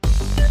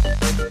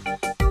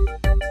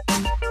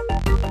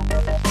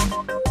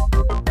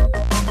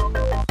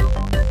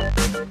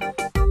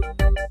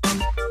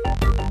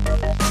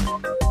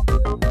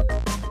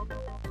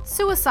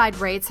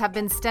Suicide rates have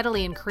been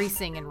steadily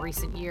increasing in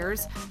recent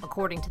years,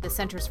 according to the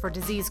Centers for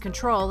Disease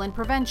Control and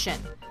Prevention.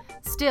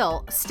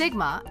 Still,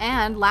 stigma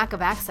and lack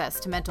of access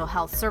to mental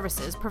health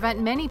services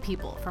prevent many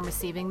people from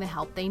receiving the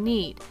help they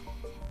need.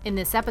 In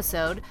this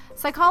episode,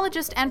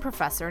 psychologist and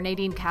professor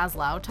Nadine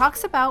Kaslow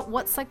talks about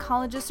what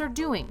psychologists are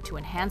doing to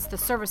enhance the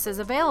services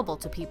available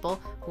to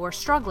people who are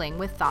struggling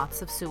with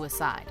thoughts of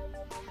suicide.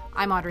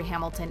 I'm Audrey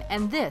Hamilton,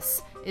 and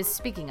this is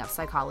Speaking of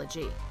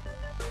Psychology.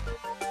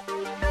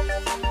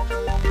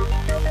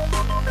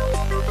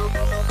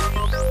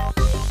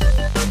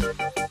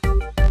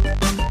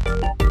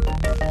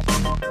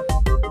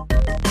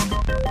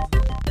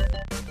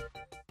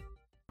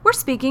 We're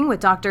speaking with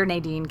Dr.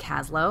 Nadine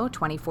Kaslow,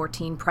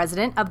 2014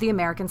 president of the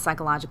American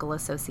Psychological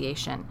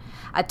Association.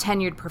 A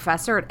tenured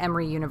professor at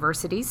Emory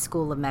University's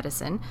School of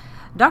Medicine,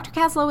 Dr.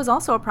 Kaslow is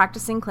also a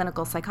practicing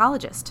clinical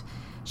psychologist.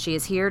 She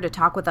is here to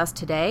talk with us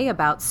today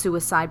about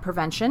suicide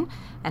prevention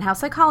and how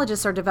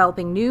psychologists are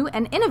developing new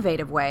and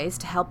innovative ways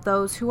to help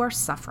those who are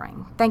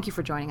suffering. Thank you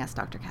for joining us,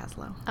 Dr.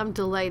 Kaslow. I'm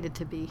delighted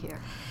to be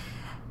here.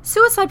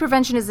 Suicide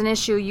prevention is an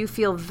issue you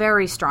feel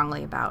very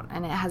strongly about,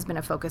 and it has been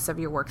a focus of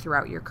your work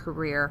throughout your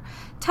career.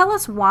 Tell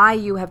us why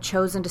you have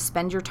chosen to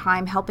spend your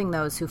time helping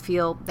those who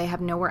feel they have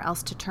nowhere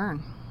else to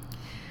turn.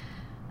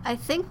 I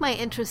think my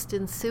interest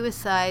in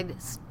suicide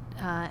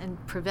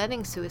and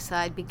preventing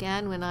suicide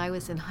began when I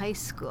was in high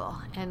school,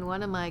 and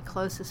one of my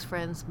closest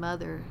friends'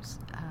 mothers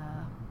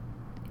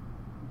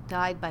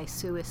died by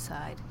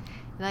suicide.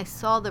 And I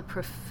saw the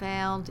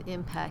profound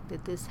impact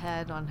that this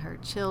had on her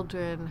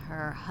children,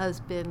 her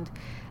husband,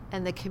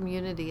 and the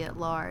community at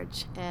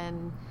large,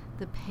 and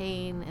the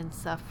pain and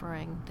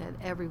suffering that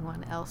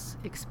everyone else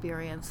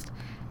experienced.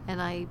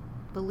 And I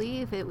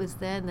believe it was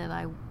then that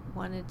I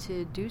wanted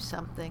to do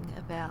something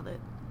about it.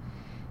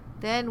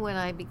 Then when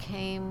I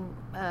became,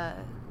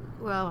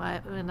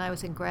 when I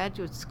was in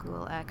graduate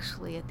school,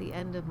 actually, at the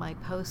end of my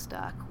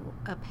postdoc,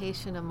 a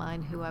patient of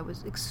mine who I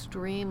was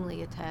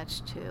extremely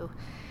attached to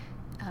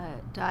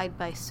died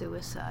by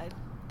suicide.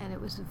 And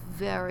it was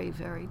very,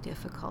 very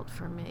difficult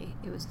for me.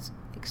 It was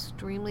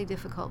extremely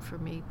difficult for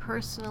me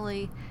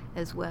personally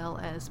as well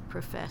as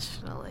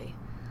professionally.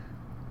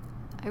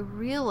 I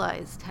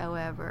realized,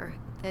 however,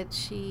 that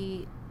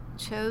she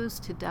chose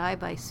to die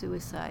by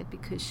suicide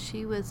because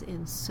she was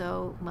in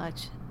so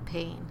much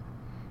pain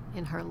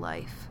in her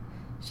life.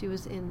 She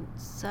was in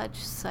such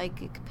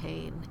psychic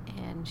pain,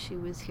 and she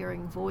was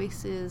hearing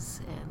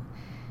voices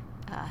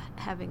and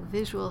having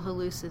visual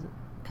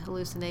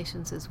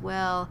hallucinations as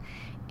well,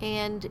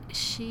 and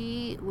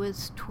she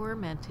was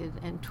tormented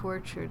and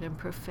tortured and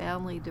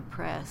profoundly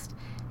depressed,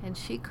 and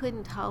she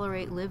couldn't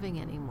tolerate living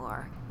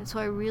anymore. And so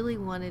I really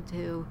wanted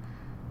to,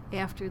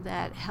 after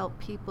that, help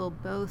people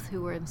both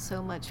who were in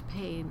so much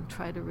pain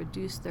try to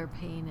reduce their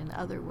pain in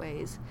other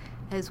ways,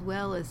 as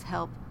well as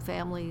help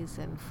families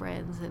and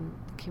friends and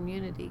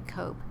community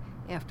cope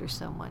after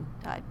someone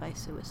died by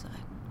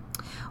suicide.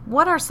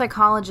 What are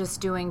psychologists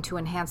doing to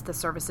enhance the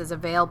services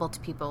available to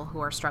people who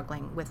are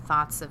struggling with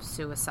thoughts of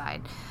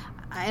suicide?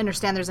 I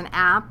understand there's an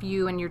app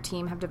you and your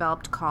team have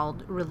developed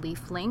called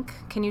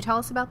ReliefLink. Can you tell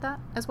us about that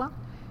as well?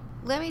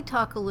 Let me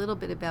talk a little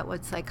bit about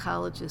what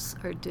psychologists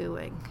are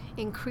doing.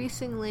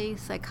 Increasingly,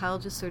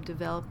 psychologists are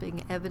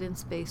developing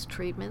evidence-based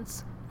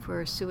treatments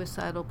for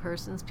suicidal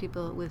persons,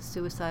 people with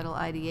suicidal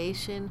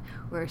ideation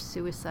or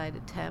suicide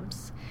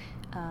attempts,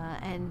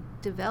 and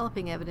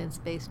developing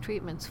evidence-based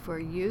treatments for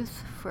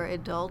youth, for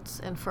adults,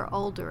 and for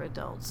older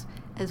adults,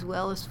 as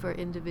well as for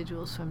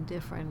individuals from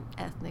different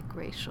ethnic,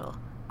 racial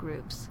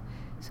groups.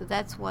 So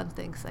that's one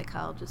thing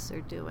psychologists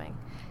are doing.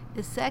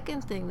 The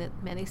second thing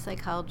that many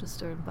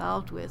psychologists are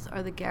involved with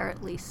are the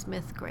Garrett Lee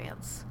Smith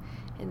grants.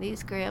 And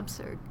these grants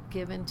are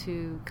given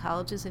to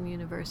colleges and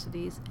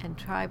universities and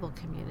tribal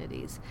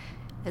communities,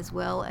 as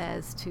well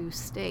as to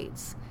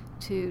states,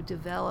 to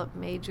develop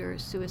major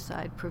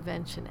suicide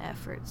prevention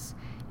efforts.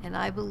 And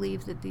I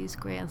believe that these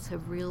grants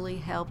have really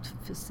helped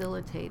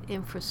facilitate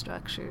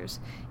infrastructures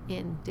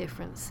in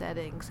different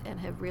settings and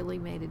have really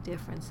made a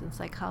difference, and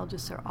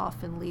psychologists are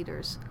often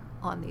leaders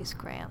on these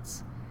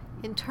grants.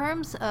 In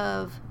terms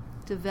of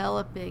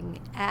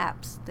developing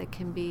apps that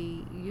can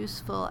be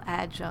useful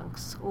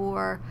adjuncts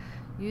or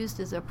used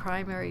as a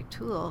primary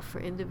tool for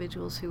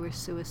individuals who are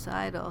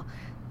suicidal,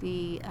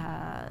 the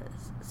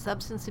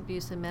Substance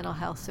Abuse and Mental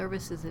Health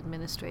Services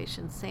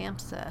Administration,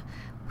 SAMHSA,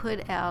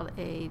 put out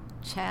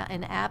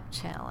an app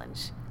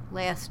challenge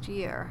last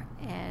year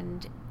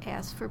and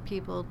asked for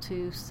people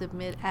to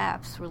submit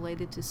apps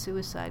related to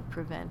suicide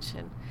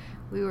prevention.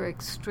 We were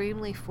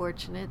extremely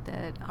fortunate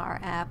that our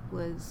app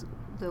was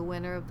the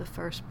winner of the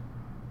first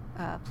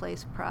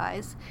place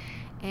prize,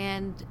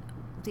 and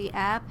the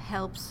app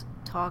helps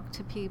talk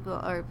to people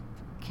or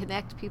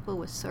connect people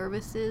with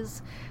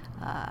services,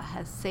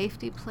 has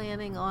safety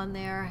planning on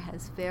there,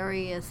 has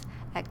various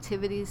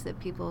activities that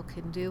people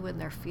can do when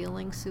they're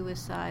feeling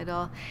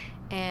suicidal,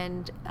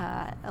 and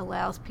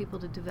allows people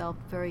to develop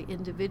very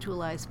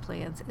individualized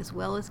plans as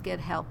well as get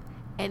help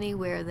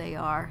anywhere they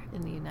are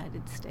in the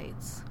United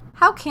States.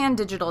 How can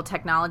digital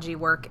technology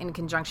work in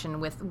conjunction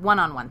with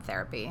one-on-one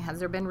therapy? Has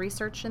there been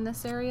research in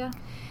this area?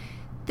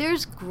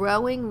 There's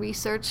growing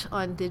research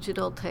on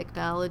digital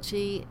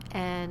technology,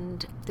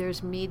 and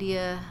there's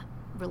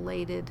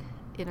media-related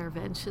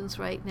interventions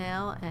right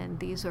now, and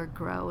these are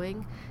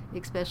growing,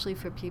 especially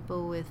for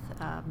people with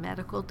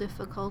medical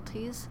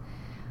difficulties.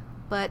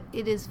 But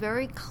it is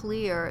very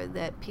clear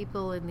that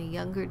people in the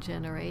younger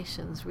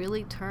generations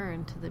really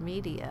turn to the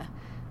media,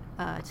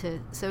 to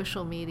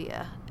social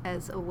media,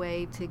 as a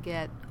way to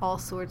get all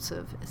sorts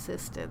of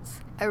assistance.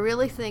 I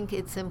really think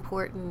it's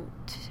important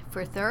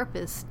for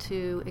therapists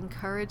to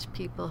encourage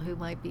people who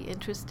might be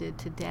interested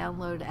to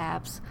download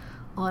apps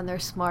on their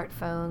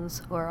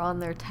smartphones or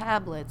on their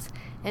tablets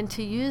and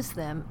to use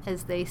them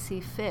as they see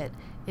fit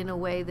in a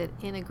way that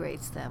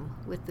integrates them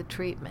with the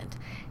treatment.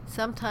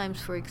 Sometimes,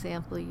 for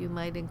example, you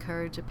might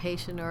encourage a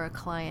patient or a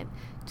client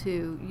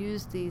to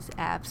use these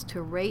apps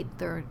to rate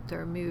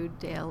their mood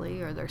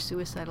daily or their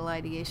suicidal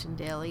ideation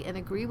daily and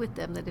agree with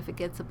them that if it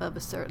gets above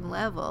a certain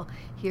level,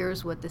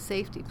 here's what the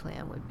safety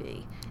plan would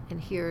be, and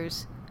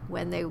here's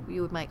when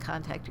you might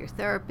contact your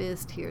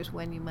therapist, here's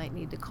when you might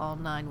need to call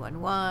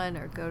 911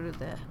 or go to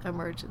the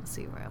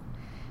emergency room.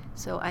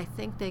 So I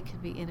think they can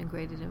be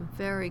integrated in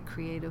very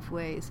creative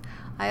ways.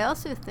 I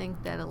also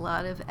think that a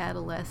lot of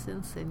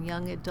adolescents and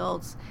young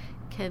adults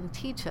can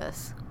teach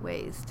us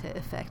ways to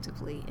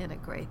effectively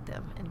integrate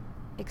them, and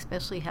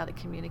especially how to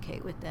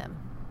communicate with them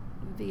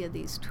via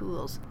these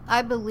tools.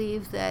 I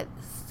believe that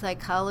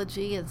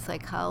psychology and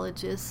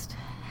psychologists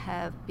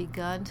have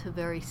begun to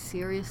very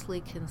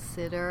seriously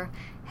consider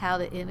how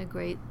to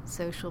integrate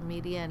social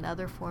media and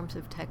other forms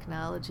of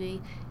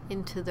technology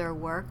into their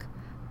work.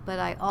 But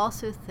I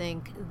also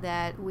think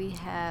that we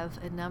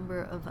have a number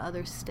of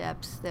other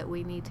steps that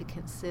we need to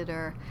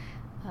consider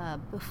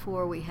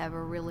before we have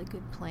a really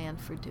good plan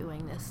for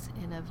doing this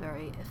in a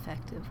very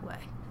effective way.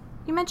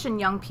 You mentioned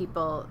young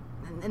people,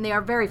 and they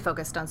are very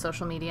focused on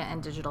social media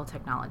and digital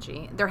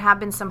technology. There have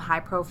been some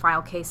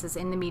high-profile cases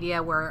in the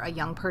media where a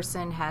young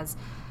person has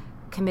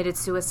committed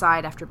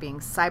suicide after being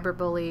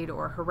cyberbullied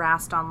or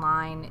harassed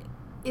online.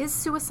 Is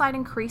suicide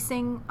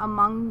increasing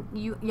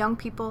among young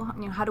people?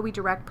 How do we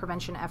direct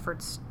prevention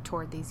efforts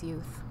toward these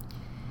youth?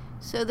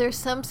 So there's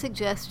some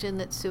suggestion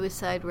that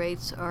suicide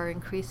rates are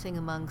increasing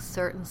among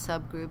certain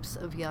subgroups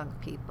of young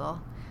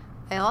people.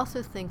 I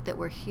also think that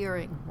we're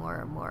hearing more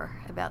and more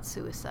about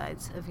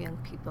suicides of young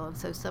people, and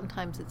so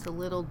sometimes it's a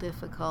little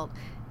difficult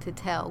to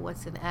tell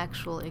what's an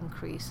actual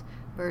increase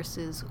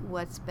versus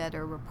what's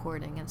better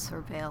reporting and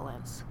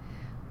surveillance.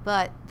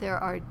 But there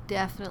are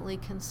definitely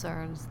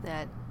concerns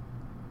that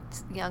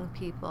young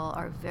people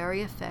are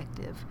very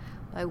affected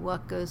by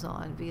what goes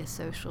on via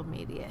social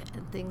media,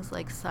 and things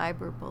like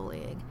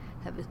cyberbullying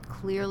have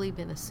clearly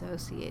been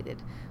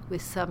associated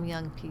with some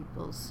young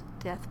people's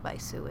death by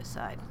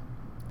suicide.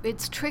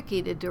 It's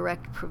tricky to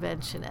direct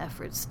prevention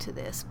efforts to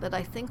this, but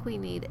I think we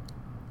need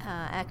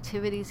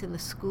activities in the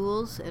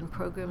schools and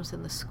programs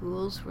in the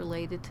schools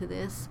related to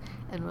this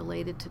and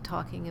related to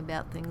talking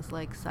about things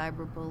like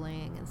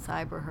cyberbullying and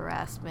cyber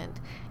harassment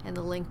and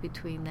the link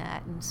between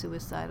that and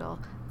suicidal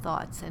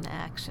thoughts and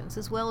actions,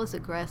 as well as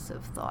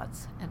aggressive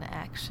thoughts and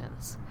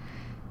actions.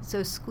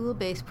 So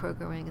school-based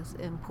programming is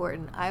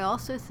important. I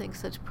also think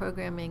such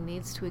programming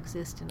needs to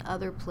exist in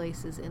other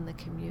places in the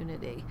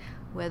community,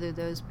 whether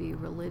those be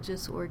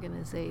religious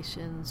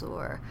organizations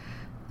or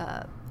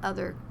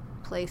other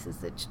places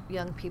that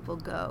young people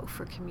go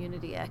for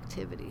community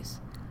activities.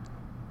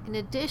 In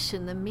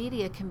addition, the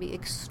media can be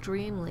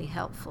extremely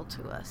helpful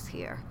to us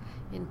here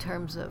in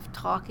terms of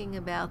talking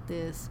about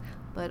this,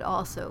 but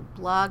also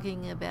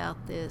blogging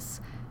about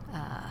this,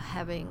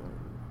 having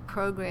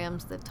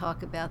programs that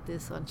talk about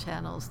this on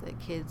channels that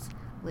kids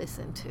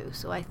listen to.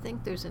 So I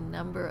think there's a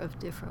number of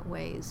different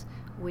ways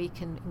we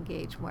can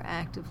engage more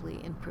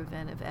actively in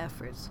preventive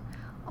efforts.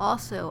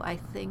 Also, I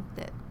think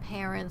that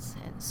parents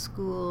and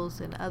schools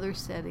and other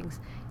settings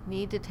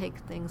need to take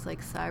things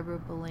like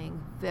cyberbullying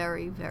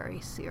very, very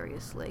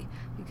seriously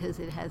because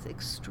it has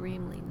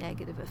extremely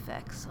negative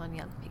effects on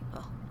young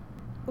people.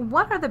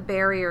 What are the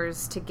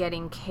barriers to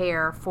getting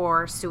care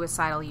for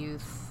suicidal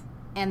youth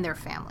and their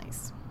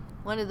families?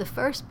 One of the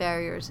first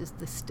barriers is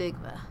the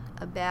stigma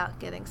about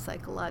getting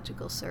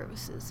psychological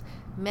services.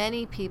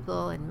 Many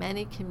people in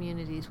many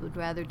communities would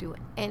rather do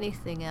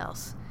anything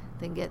else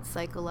than get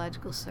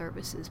psychological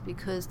services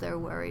because they're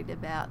worried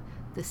about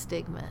the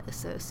stigma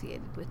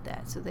associated with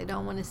that. So they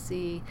don't want to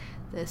see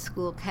the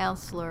school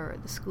counselor or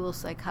the school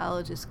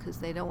psychologist because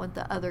they don't want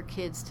the other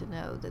kids to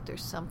know that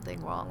there's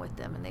something wrong with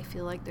them and they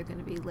feel like they're going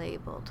to be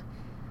labeled.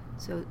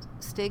 So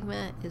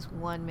stigma is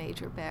one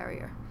major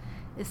barrier.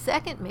 The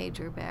second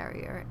major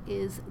barrier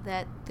is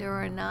that there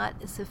are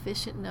not a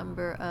sufficient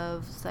number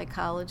of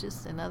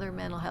psychologists and other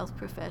mental health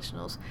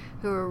professionals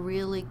who are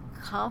really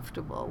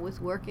comfortable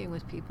with working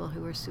with people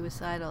who are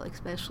suicidal,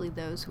 especially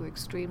those who are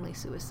extremely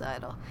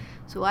suicidal.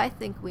 So I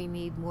think we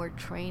need more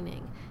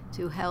training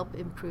to help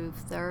improve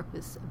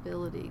therapists'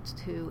 ability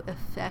to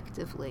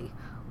effectively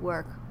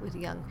work with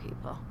young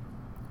people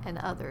and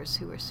others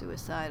who are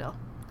suicidal.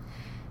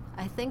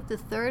 I think the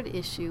third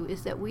issue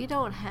is that we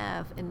don't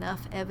have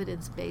enough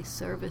evidence-based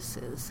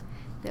services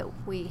that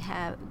we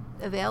have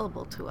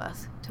available to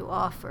us to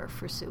offer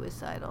for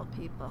suicidal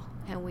people,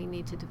 and we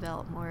need to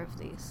develop more of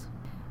these.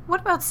 What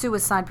about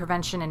suicide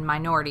prevention in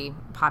minority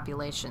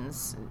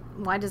populations?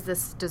 Why does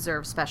this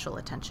deserve special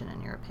attention,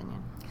 in your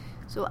opinion?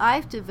 So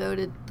I've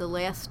devoted the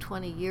last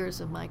 20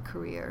 years of my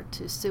career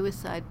to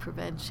suicide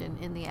prevention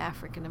in the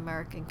African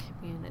American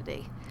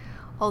community.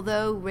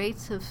 Although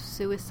rates of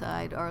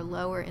suicide are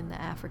lower in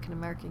the African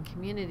American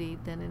community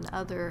than in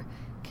other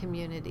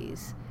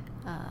communities,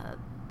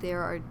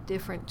 there are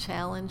different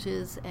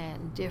challenges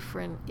and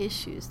different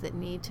issues that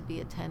need to be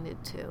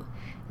attended to.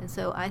 And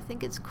so I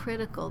think it's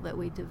critical that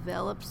we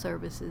develop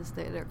services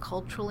that are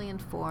culturally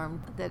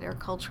informed, that are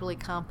culturally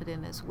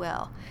competent as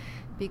well,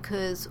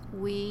 because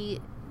we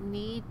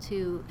need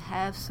to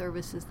have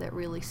services that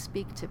really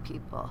speak to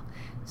people.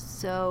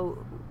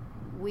 So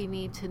we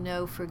need to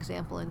know, for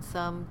example, in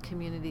some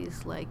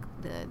communities like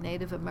the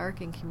Native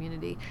American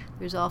community,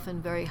 there's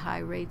often very high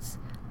rates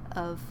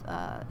of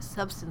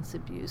substance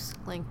abuse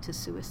linked to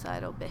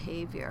suicidal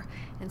behavior.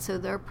 And so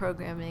their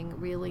programming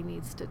really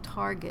needs to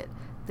target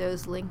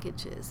those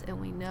linkages. And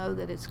we know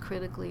that it's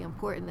critically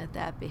important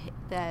that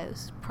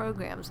those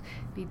programs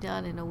be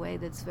done in a way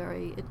that's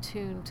very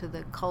attuned to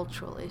the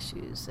cultural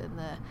issues and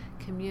the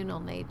communal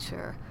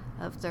nature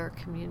of their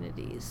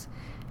communities.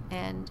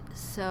 And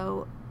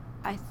so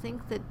I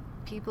think that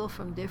people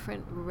from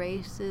different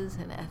races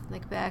and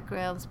ethnic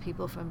backgrounds,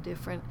 people from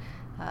different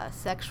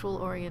sexual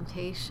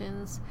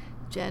orientations,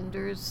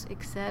 genders,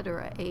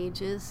 etc.,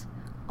 ages,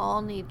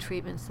 all need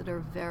treatments that are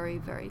very,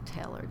 very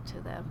tailored to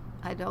them.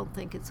 I don't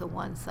think it's a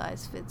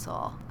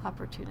one-size-fits-all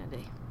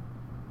opportunity.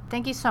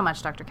 Thank you so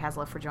much, Dr.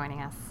 Kaslow, for joining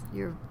us.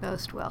 You're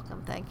most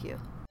welcome. Thank you.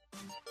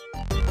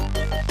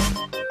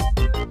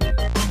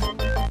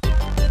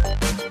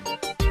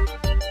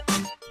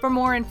 For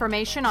more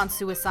information on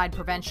suicide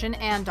prevention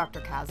and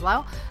Dr.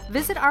 Kaslow,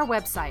 visit our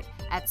website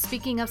at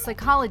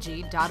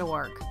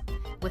speakingofpsychology.org.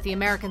 With the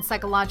American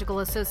Psychological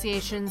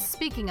Association's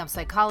Speaking of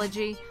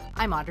Psychology,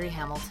 I'm Audrey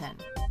Hamilton.